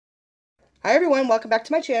Hi everyone, welcome back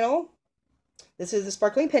to my channel. This is the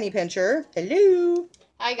Sparkling Penny Pincher. Hello!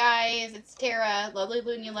 Hi guys, it's Tara, lovely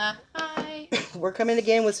Lunula. Hi. We're coming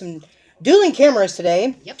again with some dueling cameras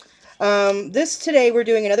today. Yep. Today we're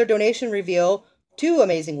doing another donation reveal. Two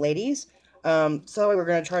amazing ladies. So we're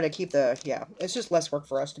going to try to keep it's just less work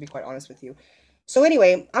for us, to be quite honest with you. So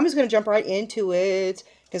anyway, I'm just going to jump right into it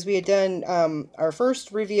because we had done our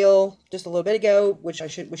first reveal just a little bit ago, which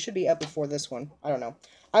should be up before this one. I don't know.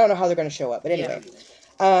 I don't know how they're going to show up, but anyway.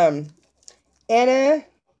 Yeah. Anna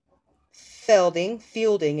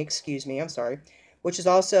Fielding, excuse me, I'm sorry, which is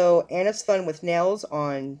also Anna's Fun with Nails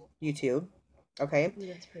on YouTube. Okay. Ooh,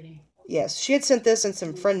 that's pretty. Yes, she had sent this in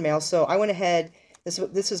some friend mail, so I went ahead.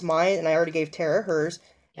 This is mine, and I already gave Tara hers.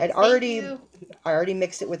 Yes, I already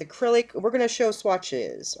mixed it with acrylic. We're gonna show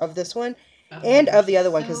swatches of this one Oh and my of gosh, the other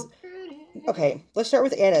it's one. so Cause pretty. okay, let's start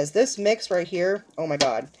with Anna's. This mix right here. Oh my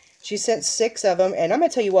God, she sent 6 of them, and I'm gonna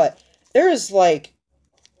tell you what. There is like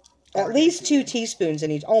at least 2 teaspoons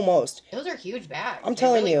in each, almost. Those are huge bags. I'm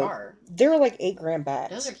telling really you, are. they're like 8-gram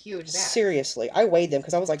bags. Those are huge bags. Seriously, I weighed them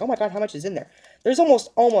because I was like, oh my God, how much is in there? There's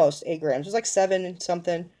almost 8 grams. There's like 7 and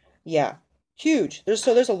something. Yeah, huge. There's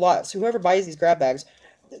a lot. So whoever buys these grab bags,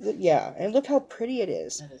 yeah, and look how pretty it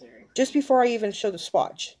is. That is very pretty. Just before I even show the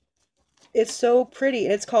swatch, it's so pretty,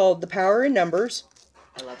 and it's called The Power in Numbers.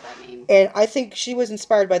 I love that name. And I think she was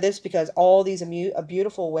inspired by this because all these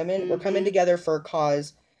beautiful women were coming together for a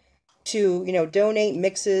cause to, donate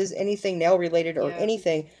mixes, anything nail related or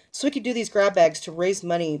anything, so we could do these grab bags to raise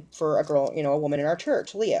money for a girl, a woman in our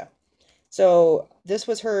church, Leah. So this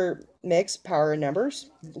was her mix, Power in Numbers.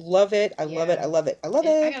 Love it. I love it. I love it. I love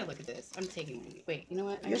it. I gotta look at this. I'm taking one. Wait, you know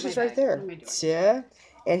what? Yours is right there. Yeah.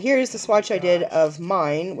 And here's the swatch I did of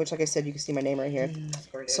mine, which, like I said, you can see my name right here. That's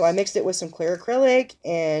gorgeous. So I mixed it with some clear acrylic,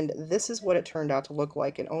 and this is what it turned out to look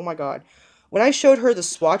like. And oh my God. When I showed her the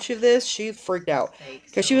swatch of this, she freaked out.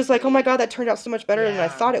 Because she was like, oh my God, that turned out so much better than I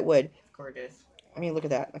thought it would. Gorgeous. I mean, look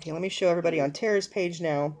at that. Okay, let me show everybody on Tara's page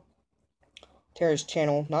now. Tara's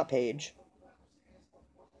channel, not page.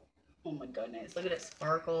 Oh my goodness. Look at it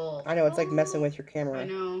sparkle. I know, it's like messing with your camera. I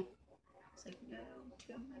know. It's like, no,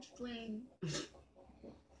 too much bling.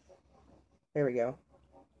 There we go.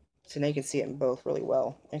 So now you can see it in both really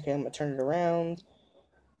well. Okay, I'm going to turn it around.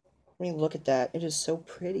 I mean, look at that. It is so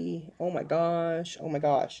pretty. Oh my gosh. Oh my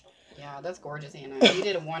gosh. Yeah, that's gorgeous, Anna. You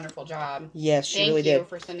did a wonderful job. Yes, she really did. Thank you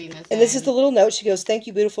for sending this And this is the little note. She goes, thank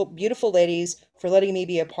you, beautiful ladies, for letting me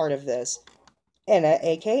be a part of this. Anna,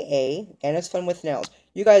 a.k.a. Anna's Fun with Nails.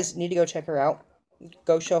 You guys need to go check her out.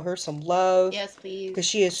 Go show her some love. Yes, please. Because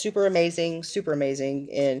she is super amazing.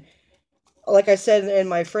 And like I said in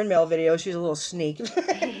my friend mail video, she's a little sneak.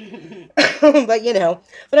 But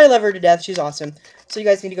but I love her to death. She's awesome. So you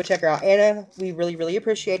guys need to go check her out. Anna, we really, really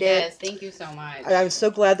appreciate it. Yes, thank you so much. And I'm so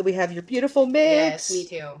glad that we have your beautiful mix.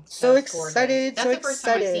 Yes, me too. So excited. That's the first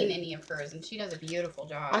time I've seen any of hers, and she does a beautiful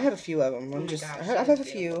job. I have a few of them. I have a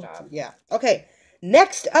few. Job. Yeah. Okay.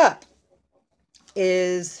 Next up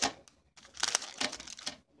is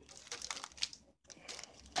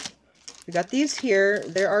we got these here.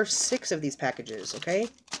 There are 6 of these packages, okay?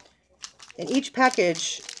 And each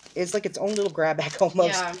package is like its own little grab bag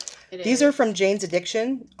almost. Yeah, These are from Jane's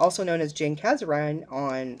Addiction, also known as Jane Kazarine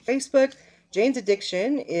on Facebook. Jane's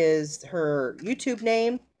Addiction is her YouTube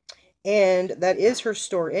name, and that is her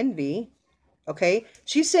storenvy. Okay?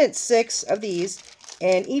 She sent 6 of these,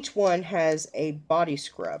 and each one has a body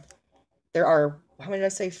scrub. There are, how many did I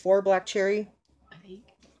say? 4 black cherry? I think.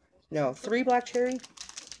 No, 3 black cherry?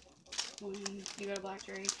 You got a black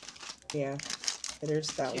cherry? Yeah. There's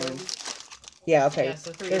that 2. one. Yeah, okay. Yeah,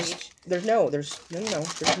 so 3 each. There's not. There's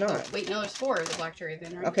not. Wait, no, there's 4 of the black cherry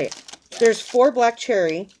then, right? Okay. Yeah. There's 4 black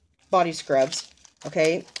cherry body scrubs.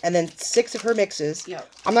 Okay, and then 6 of her mixes. Yep.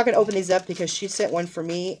 I'm not going to open these up because she sent one for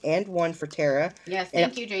me and one for Tara. Yes,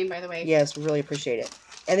 thank you, Jane, by the way. Yes, we really appreciate it.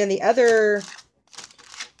 And then the other,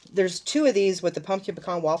 there's 2 of these with the pumpkin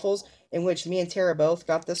pecan waffles, in which me and Tara both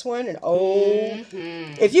got this one. And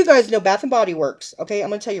if you guys know Bath and Body Works, okay, I'm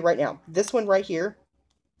going to tell you right now, this one right here,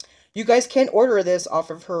 you guys can order this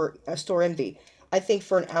off of her storenvy. I think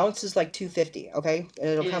for an ounce is like $2.50, okay?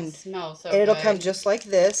 And It smells so good. It'll good. come just like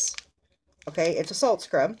this. Okay, it's a salt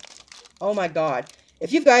scrub. Oh my God.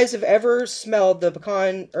 If you guys have ever smelled the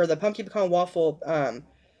pecan or the pumpkin pecan waffle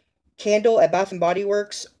candle at Bath and Body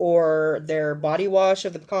Works or their body wash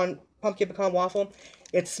of the pumpkin pecan waffle,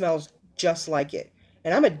 it smells just like it.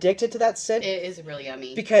 And I'm addicted to that scent. It is really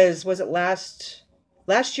yummy. Because was it last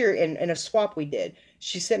year in a swap we did,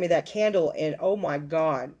 she sent me that candle, and oh my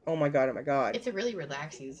god, oh my god, oh my god. It's a really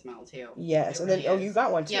relaxing smell too. Yes, it and really then is. you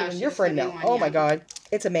got one too, Yeah, and she your just friend sent me now. one, Oh my yeah. god,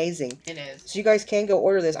 it's amazing. It is. So you guys can go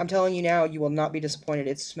order this. I'm telling you now, you will not be disappointed.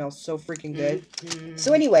 It smells so freaking good. Mm-hmm.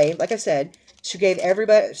 So anyway, like I said, she gave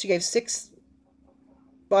 6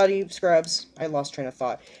 body scrubs. I lost train of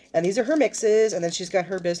thought. And these are her mixes, and then she's got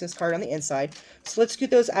her business card on the inside. So let's get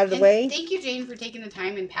those out of the way. Thank you, Jane, for taking the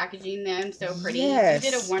time and packaging them so pretty. Yes.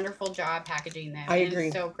 You did a wonderful job packaging them. I agree.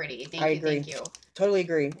 It's so pretty. Thank you. Totally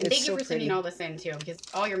agree. And thank you for sending all this in too, because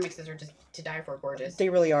all your mixes are just to die for gorgeous. They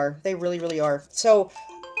really are. They really, really are. So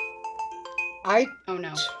oh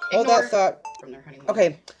no. Hold that thought. From their honeymoon.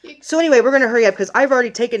 Okay. So anyway, we're gonna hurry up because I've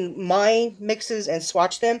already taken my mixes and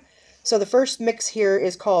swatched them. So the first mix here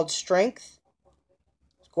is called Strength.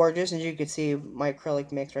 It's gorgeous, and you can see my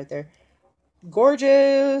acrylic mix right there.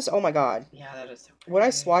 Gorgeous. Oh my god. Yeah, that is so pretty. When I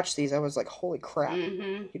swatched these, I was like, holy crap.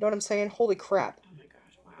 Mm-hmm. You know what I'm saying? Holy crap. Oh my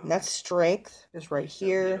gosh, wow. And that's Strength. Is right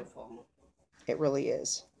here. So beautiful. It really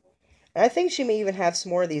is. And I think she may even have some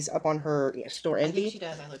more of these up on her store I Envy. think she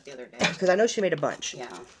does. I looked the other day. Because I know she made a bunch. Yeah.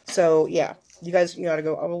 So, yeah. You guys, you gotta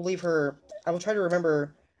go. I will leave her. I will try to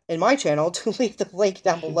remember in my channel to leave the link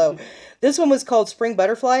down below. This one was called Spring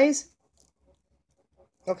Butterflies.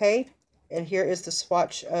 Okay. And here is the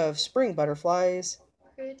swatch of Spring Butterflies.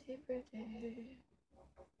 Pretty, pretty.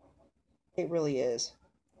 It really is.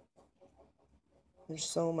 There's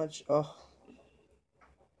so much. Oh.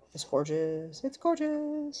 It's gorgeous. It's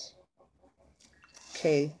gorgeous.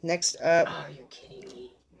 Okay, next up. Oh, you're kidding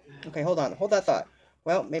me. Okay, hold on. Hold that thought.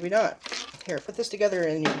 Well, maybe not. Here, put this together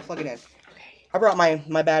and you can plug it in. Okay. I brought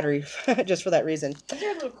my battery just for that reason.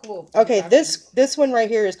 They're a little cool. Okay, this one right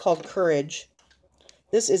here is called Courage.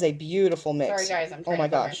 This is a beautiful mix. Sorry guys, I'm trying to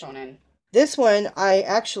put my phone in. This one I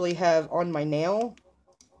actually have on my nail.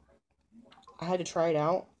 I had to try it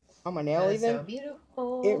out on my nail even. So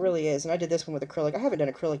beautiful. It really is. And I did this one with acrylic. I haven't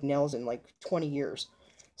done acrylic nails in like 20 years.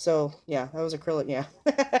 So, yeah, that was acrylic, yeah.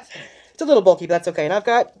 It's a little bulky, but that's okay. And I've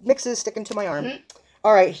got mixes sticking to my arm.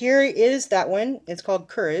 All right, here is that one. It's called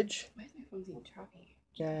Courage. Why is my phone being choppy?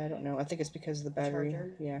 Yeah, I don't know. I think it's because of the battery.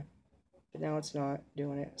 Charger? Yeah. But now it's not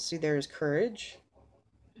doing it. See, there's Courage.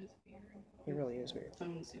 That's weird. It really is weird.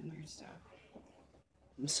 Phone's doing weird stuff.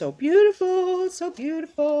 So beautiful. So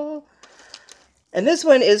beautiful. And this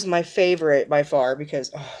one is my favorite by far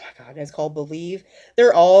because, oh my god, it's called Believe.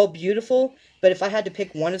 They're all beautiful, but if I had to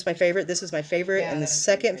pick one as my favorite, this is my favorite, and the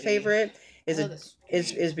second favorite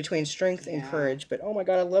is between Strength and Courage. But oh my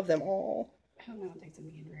god, I love them all. I don't know what takes them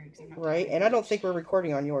being rude. Right, and I don't think we're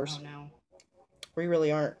recording on yours. Oh no, we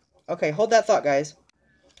really aren't. Okay, hold that thought, guys.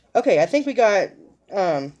 Okay, I think we got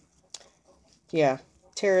yeah,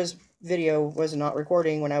 Tara's video was not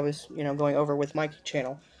recording when I was going over with my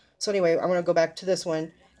channel. So anyway, I'm going to go back to this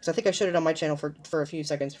one, because I think I showed it on my channel for a few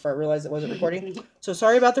seconds before I realized it wasn't recording. So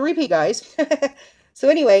sorry about the repeat, guys. So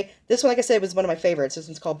anyway, this one, like I said, was one of my favorites. This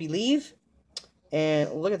one's called Believe.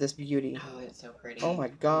 And look at this beauty. Oh, it's so pretty. Oh my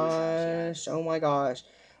gosh. Oh my gosh.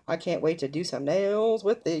 I can't wait to do some nails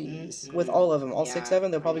with these. With all of them. All 6 of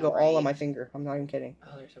them. They'll probably go all on my finger. I'm not even kidding.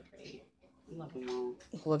 Oh, they're so pretty. I love them all.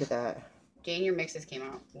 Look at that. Jane, your mixes came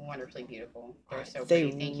out wonderfully beautiful. They're so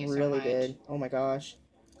pretty. Thank you so much. They really did. Oh my gosh.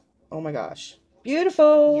 Oh my gosh.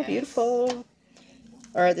 Beautiful. Yes. Beautiful.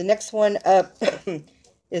 All right, the next one up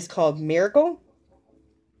is called Miracle.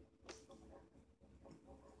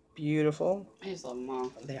 Beautiful. I just love them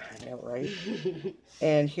all. I know, right?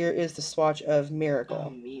 And here is the swatch of Miracle. Oh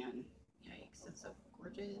man. Yikes, that's so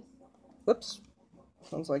gorgeous. Whoops.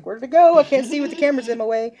 I was like, where did it go? I can't see with the camera's in my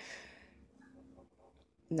way.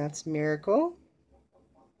 And that's Miracle.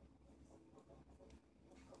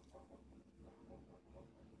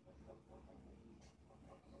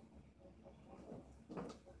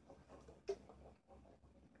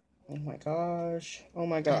 Oh my gosh. Oh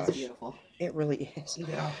my gosh. That's beautiful. It really is.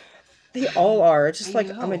 Yeah. They all are. It's just like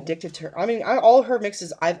I'm addicted to her. I mean, all her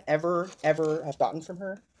mixes I've ever have gotten from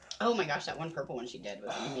her. Oh my gosh, that one purple one she did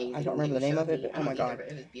was amazing. I don't remember the name of it, but oh my god.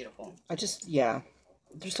 It was beautiful. Yeah.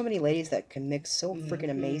 There's so many ladies that can mix so freaking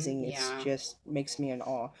amazing. It's just makes me in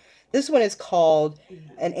awe. This one is called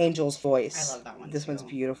An Angel's Voice. I love that one. This one's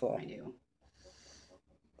beautiful. I do.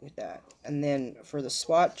 Look at that. And then for the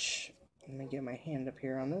swatch, let me get my hand up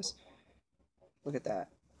here on this. Look at that.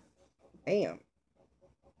 Bam.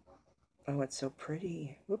 Oh, it's so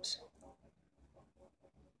pretty. Whoops.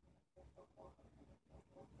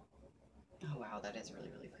 Oh, wow, that is really,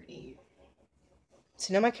 really pretty.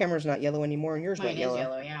 See, now my camera's not yellow anymore, and yours not yellow. Mine is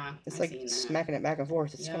yellow, yeah. It's like smacking it back and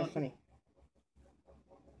forth. It's kind of funny.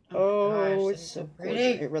 Oh, Oh, gosh, it's so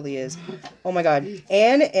pretty. It really is. Oh my god.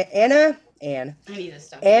 Anna Anne. I need this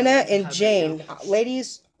stuff. Anna and Jane,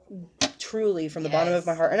 ladies, truly from the bottom of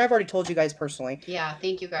my heart, and I've already told you guys personally. Yeah,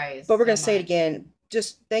 thank you guys. But we're gonna say it again.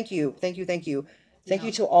 Just thank you, thank you, thank you, thank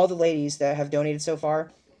you to all the ladies that have donated so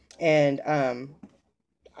far, and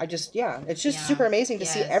I just, it's just super amazing to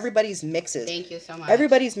see everybody's mixes. Thank you so much.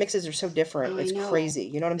 Everybody's mixes are so different. It's crazy.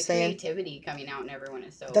 You know what I'm saying? Creativity coming out in everyone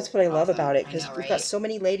is so. That's what I love about it, because we've got so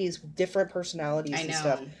many ladies with different personalities and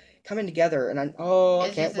stuff coming together, and I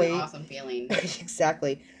can't wait. It's an awesome feeling.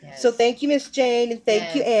 Exactly. Yes. So thank you, Miss Jane, and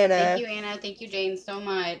thank you, Anna. Thank you, Anna. Thank you, Jane, so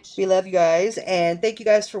much. We love you guys, and thank you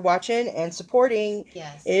guys for watching and supporting.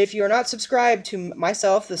 Yes. If you're not subscribed to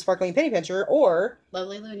myself, the Sparkling Penny Pincher, or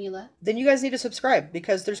Lovely Lunula, then you guys need to subscribe,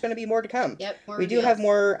 because there's going to be more to come. Yep. We do have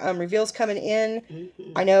more reveals coming in.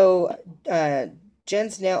 Mm-hmm. I know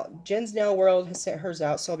Jen's Nail World has sent hers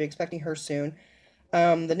out, so I'll be expecting her soon.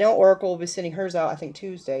 The Nail Oracle will be sending hers out, I think,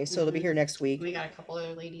 Tuesday, so it'll be here next week. We got a couple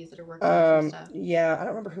other ladies that are working on some stuff. Yeah, I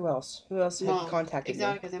don't remember who else. Who else had contacted me?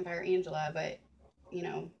 Exotica's Empire Angela, but, you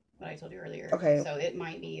know, what I told you earlier. Okay. So it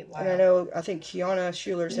might be a while. And I think Kiana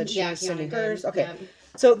Schuler said she was sending hers. Okay. Yep.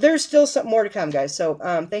 So there's still some more to come, guys. So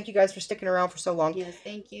thank you guys for sticking around for so long. Yes,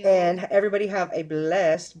 thank you. And everybody have a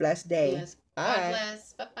blessed day. Yes. God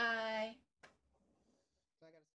bless. Bye-bye.